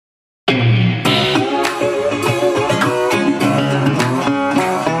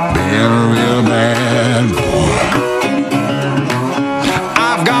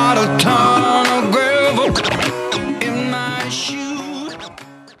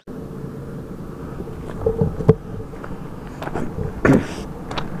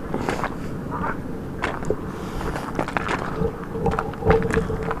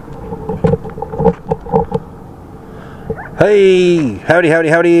Hey, howdy, howdy,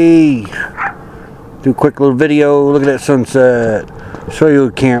 howdy. Do a quick little video. Look at that sunset. Show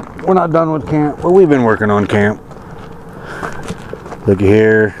you camp. We're not done with camp, but we've been working on camp. Look at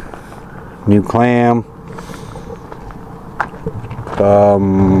here. New clam.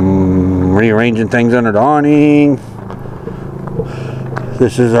 Rearranging things under the awning.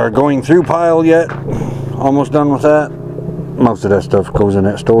 This is our going through pile yet. Almost done with that. Most of that stuff goes in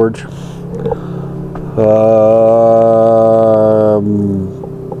that storage.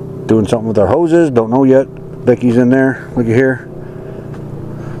 Doing something with our hoses, don't know yet. Becky's in there. Look at here.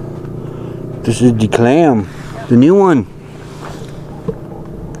 This is the clam, the new one.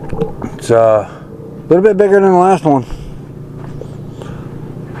 It's a little bit bigger than the last one,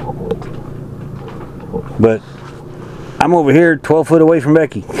 but I'm over here 12 foot away from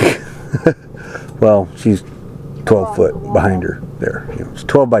Becky. Well, she's 12 foot behind her there. You know, it's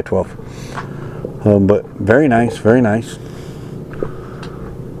 12 by 12. But very nice, very nice.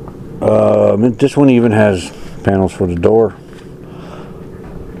 This one even has panels for the door.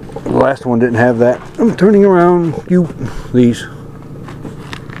 The last one didn't have that. I'm turning around. These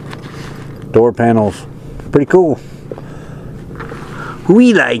door panels, pretty cool.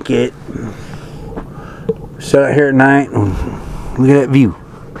 We like it. Sit out here at night. Look at that view.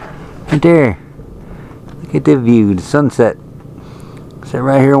 Right there. Look at the view, the sunset. Sit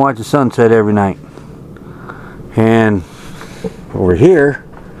right here and watch the sunset every night. And over here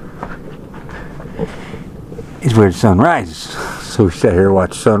is where the sun rises. So we sit here and watch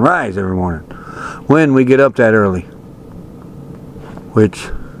the sunrise every morning when we get up that early, which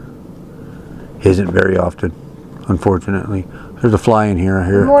isn't very often, unfortunately. There's a fly in here, I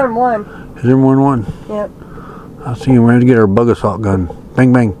hear. More than one. Is there more than one? Yep. I'll see you. We're going to get our bug assault gun.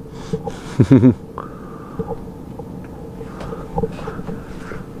 Bang, bang.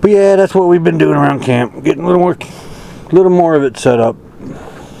 But yeah, that's what we've been doing around camp. Getting a little more of it set up.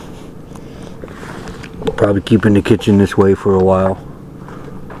 Probably keeping the kitchen this way for a while.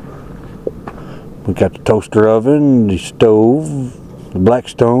 We got the toaster oven, the stove, the black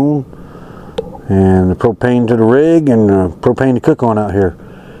stone, and the propane to the rig, and propane to cook on out here.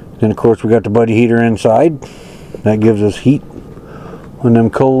 Then of course we got the buddy heater inside. That gives us heat on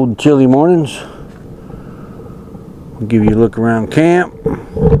them cold, chilly mornings. I'll give you a look around camp.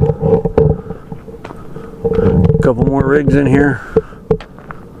 A couple more rigs in here.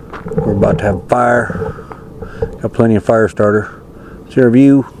 We're about to have a fire. Got plenty of fire starter. See our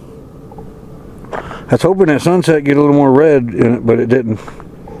view. I was hoping that sunset get a little more red in it, but it didn't.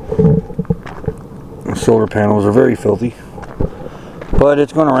 The solar panels are very filthy. But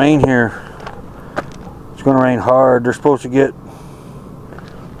it's going to rain here. It's going to rain hard. They're supposed to get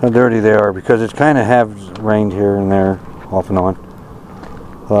how dirty they are, because it's kind of has rained here and there off and on.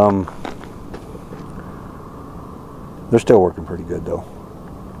 They're still working pretty good though.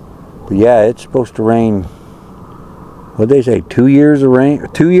 But yeah, it's supposed to rain. What did they say? 2 years of rain?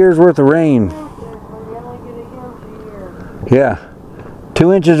 2 years worth of rain. Yeah,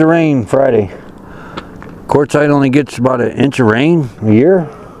 2 inches of rain Friday. Quartzsite only gets about 1 inch of rain a year,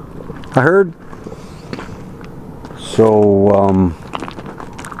 I heard. So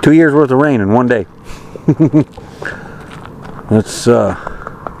 2 years worth of rain in one day. Let's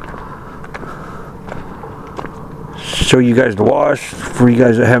show you guys the wash for you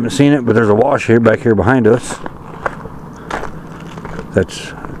guys that haven't seen it. But there's a wash here, back here behind us,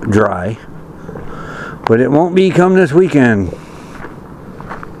 that's dry, but it won't be come this weekend.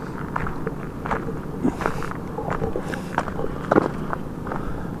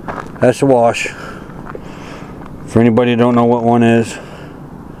 That's the wash. For anybody who don't know what one is,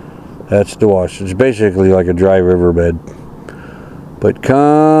 that's the wash. It's basically like a dry riverbed. But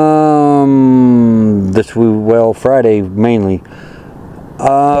come this, well, Friday mainly,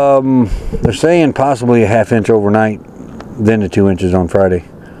 they're saying possibly a ½ inch overnight, then the 2 inches on Friday.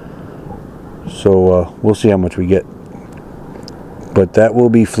 So we'll see how much we get. But that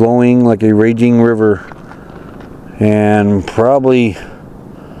will be flowing like a raging river, and probably,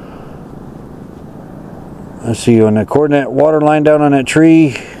 let's see, on the coordinate water line down on that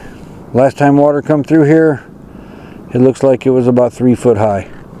tree, last time water come through here, it looks like it was about 3 foot high,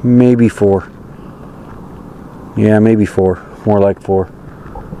 maybe 4. Yeah, maybe 4, more like 4.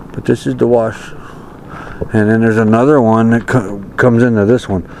 But this is the wash. And then there's another one that comes into this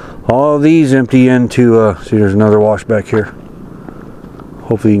one. All these empty into, see, there's another wash back here.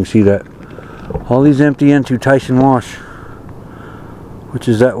 Hopefully you can see that. All these empty into Tyson Wash, which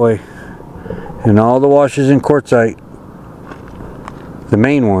is that way. And all the washes in Quartzsite, the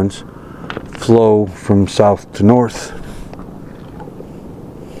main ones, flow from south to north.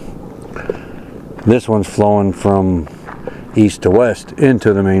 This one's flowing from east to west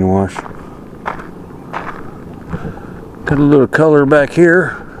into the main wash. Got a little color back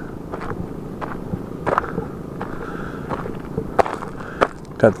here.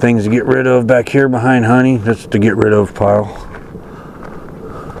 Got things to get rid of back here behind Honey. That's the get rid of pile.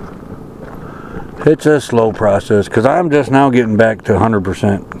 It's a slow process because I'm just now getting back to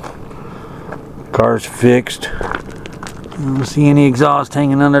 100%. Car's fixed. I don't see any exhaust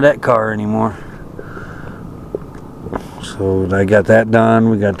hanging under that car anymore. So I got that done.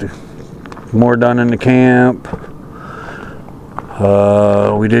 We got more done in the camp.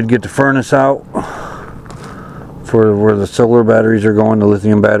 We did get the furnace out for where the solar batteries are going, the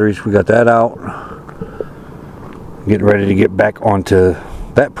lithium batteries. We got that out. Getting ready to get back onto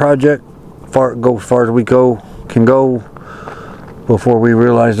that project. Go as far as we can go before we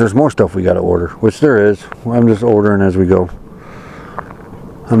realize there's more stuff we got to order, which there is. I'm just ordering as we go.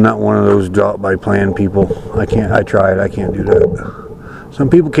 I'm not one of those drop by plan people. I tried. I can't do that. Some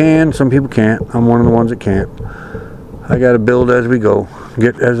people can, some people can't. I'm one of the ones that can't. I got to build as we go,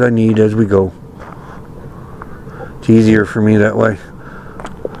 get as I need as we go. It's easier for me that way.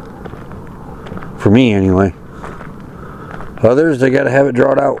 For me anyway. Others, they got to have it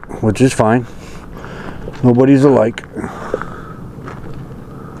drawn out, which is fine. Nobody's alike.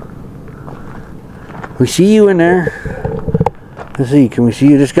 We see you in there. Let's see, can we see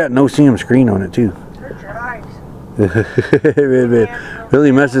you? Just got no CM screen on it too. Hurt your eyes. It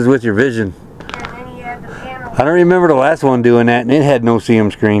really messes with your vision. And then you had the panel. I don't remember the last one doing that, and it had no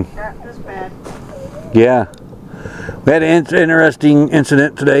CM screen. That was bad. Yeah. We had an interesting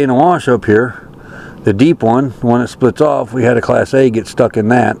incident today in a wash up here. The deep one, the one that splits off, we had a Class A get stuck in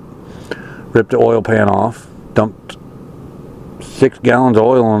that. Ripped the oil pan off. Dumped 6 gallons of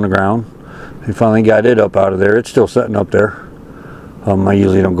oil on the ground. They finally got it up out of there. It's still sitting up there. I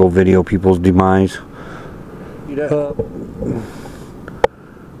usually don't go video people's demise. Well,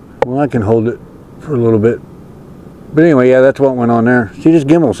 I can hold it for a little bit. But anyway, yeah, that's what went on there. See, this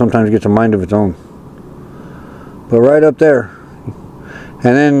gimbal sometimes gets a mind of its own. But right up there. And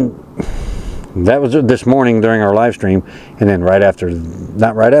then, that was this morning during our live stream. And then right after,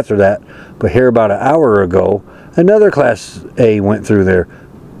 not right after that, but here about an hour ago, another Class A went through there.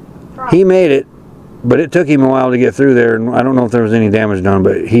 He made it, but it took him a while to get through there. And I don't know if there was any damage done,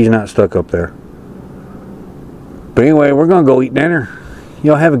 but he's not stuck up there. But anyway, we're going to go eat dinner.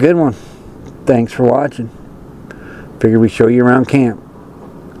 Y'all have a good one. Thanks for watching. Figured we'd show you around camp.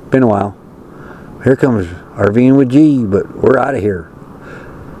 Been a while. Here comes RVing with G, but we're out of here.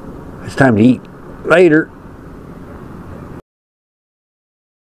 It's time to eat. Later.